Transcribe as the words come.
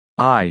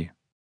I.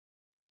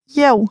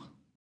 Eu.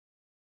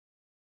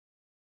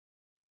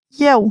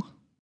 Eu.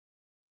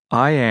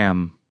 I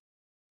am.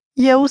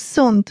 Eu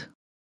sunt.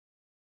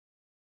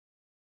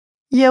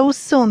 Eu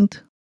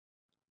sunt.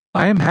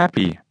 I am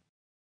happy.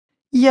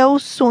 Eu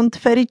sunt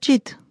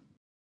fericit.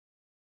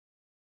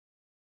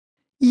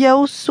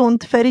 Eu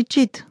sunt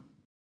fericit.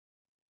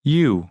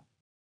 You.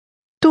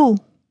 Tu.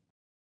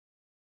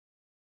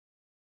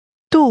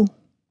 Tu.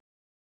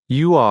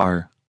 You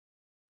are.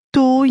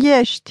 Tu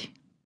ești.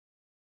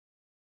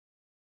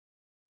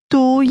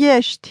 Tu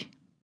ești.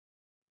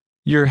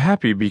 You're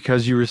happy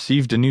because you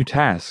received a new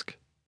task.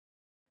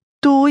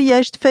 Tu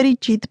ești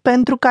fericit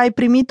pentru că ai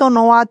primit o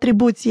nouă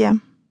atribuție.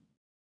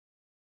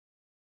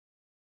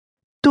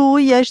 Tu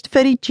ești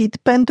fericit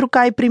pentru că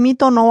ai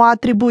primit o nouă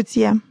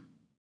atribuție.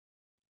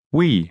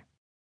 We.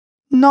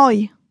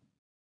 Noi.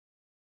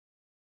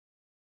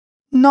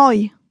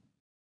 Noi.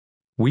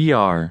 We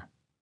are.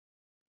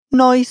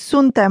 Noi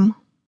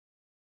suntem.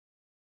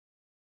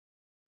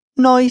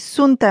 Noi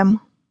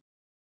suntem.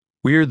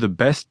 We're the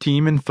best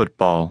team in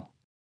football.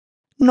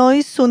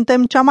 Noi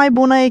suntem cea mai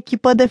bună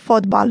echipă de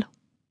fotbal.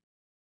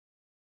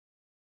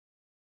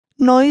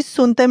 Noi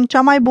suntem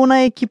cea mai bună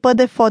echipă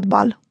de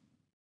fotbal.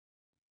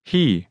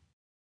 He.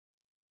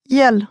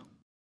 El.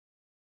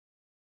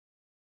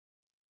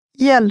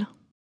 El.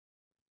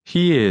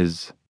 He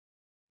is.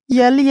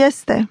 El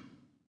este.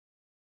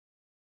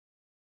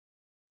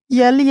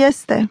 El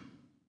este.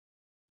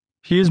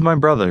 He is my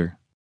brother.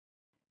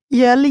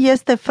 El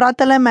este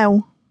fratele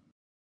meu.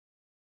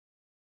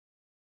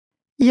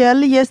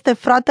 El este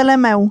fratele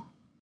meu.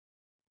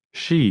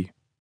 She.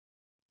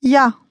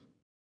 Ea.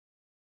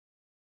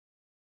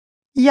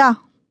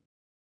 Ea.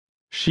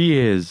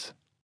 She is.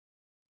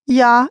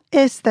 Ea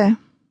este.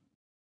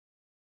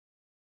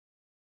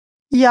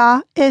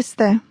 Ea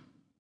este.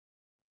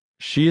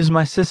 She is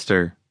my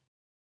sister.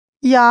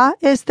 Ea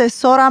este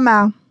sora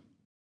mea.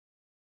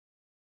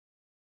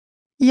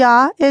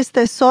 Ea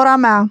este sora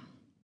mea.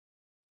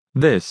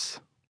 This.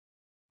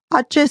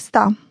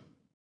 Acesta.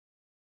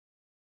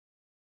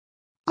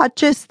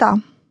 Acesta.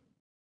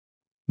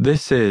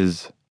 This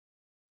is.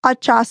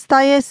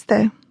 Aceasta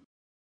este.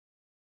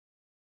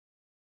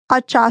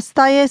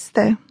 Aceasta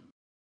este.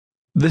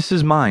 This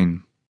is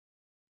mine.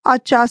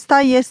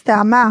 Aceasta este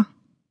a mea.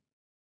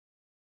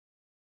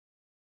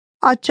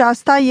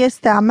 Aceasta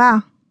este a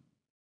mea.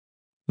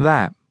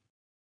 That.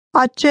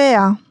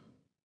 Aceea.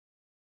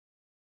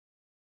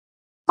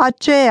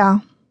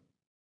 Aceea.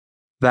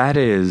 That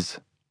is.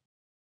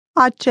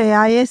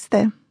 Aceea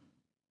este.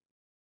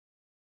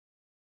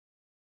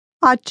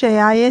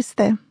 Aceea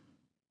este.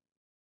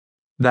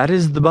 That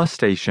is the bus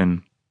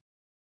station.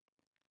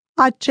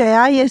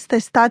 Aceea este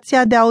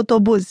stația de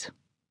autobuz.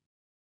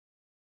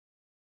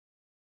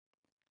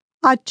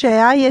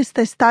 Aceea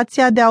este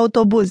stația de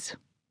autobuz.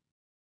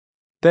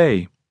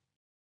 They.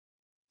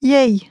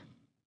 Ei.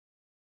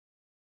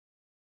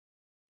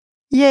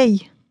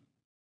 Ei.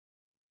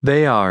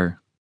 They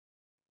are.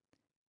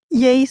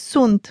 Ei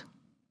sunt.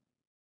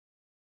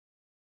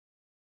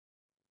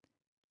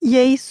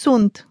 Ei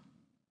sunt.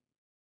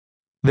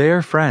 They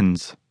are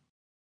friends.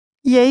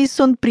 Ei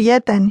sunt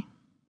prieteni.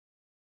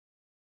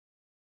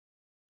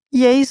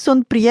 Ei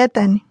sunt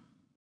prieteni.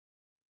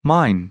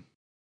 Mine.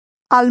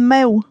 Al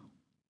meu.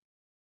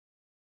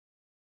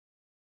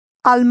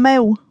 Al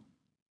meu.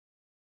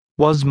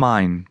 Was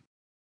mine.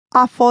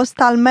 A fost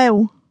al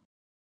meu.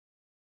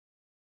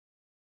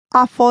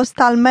 A fost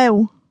al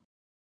meu.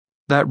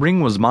 That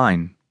ring was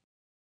mine.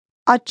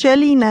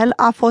 Acel inel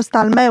a fost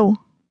al meu.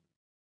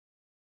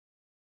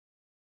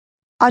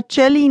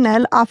 Acel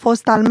inel a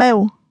fost al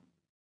meu.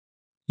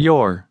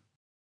 Your.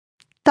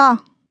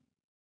 Ta.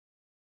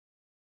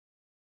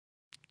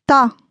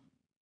 Ta.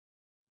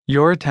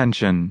 Your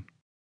attention.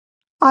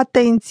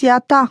 Atenția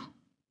ta.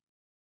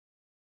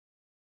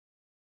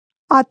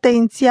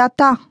 Atenția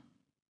ta.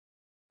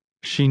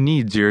 She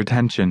needs your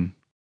attention.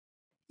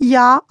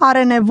 Ea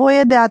are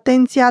nevoie de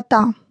atenția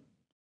ta.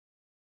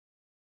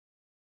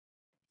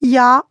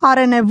 Ea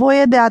are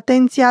nevoie de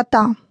atenția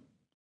ta.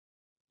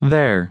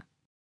 There.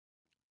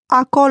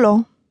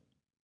 Acolo.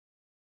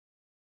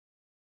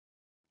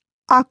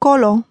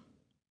 Acolo.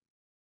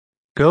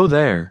 Go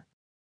there.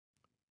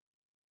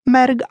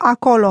 Merg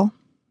acolo.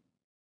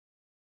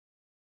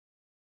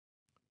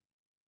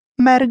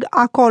 Merg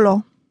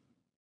acolo.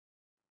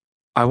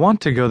 I want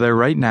to go there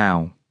right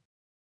now.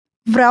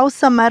 Vreau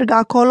să merg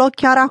acolo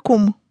chiar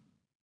acum.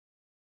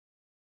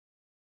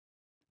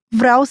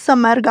 Vreau să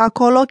merg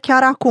acolo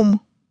chiar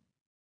acum.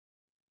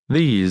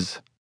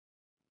 These.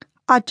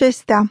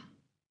 Acestea.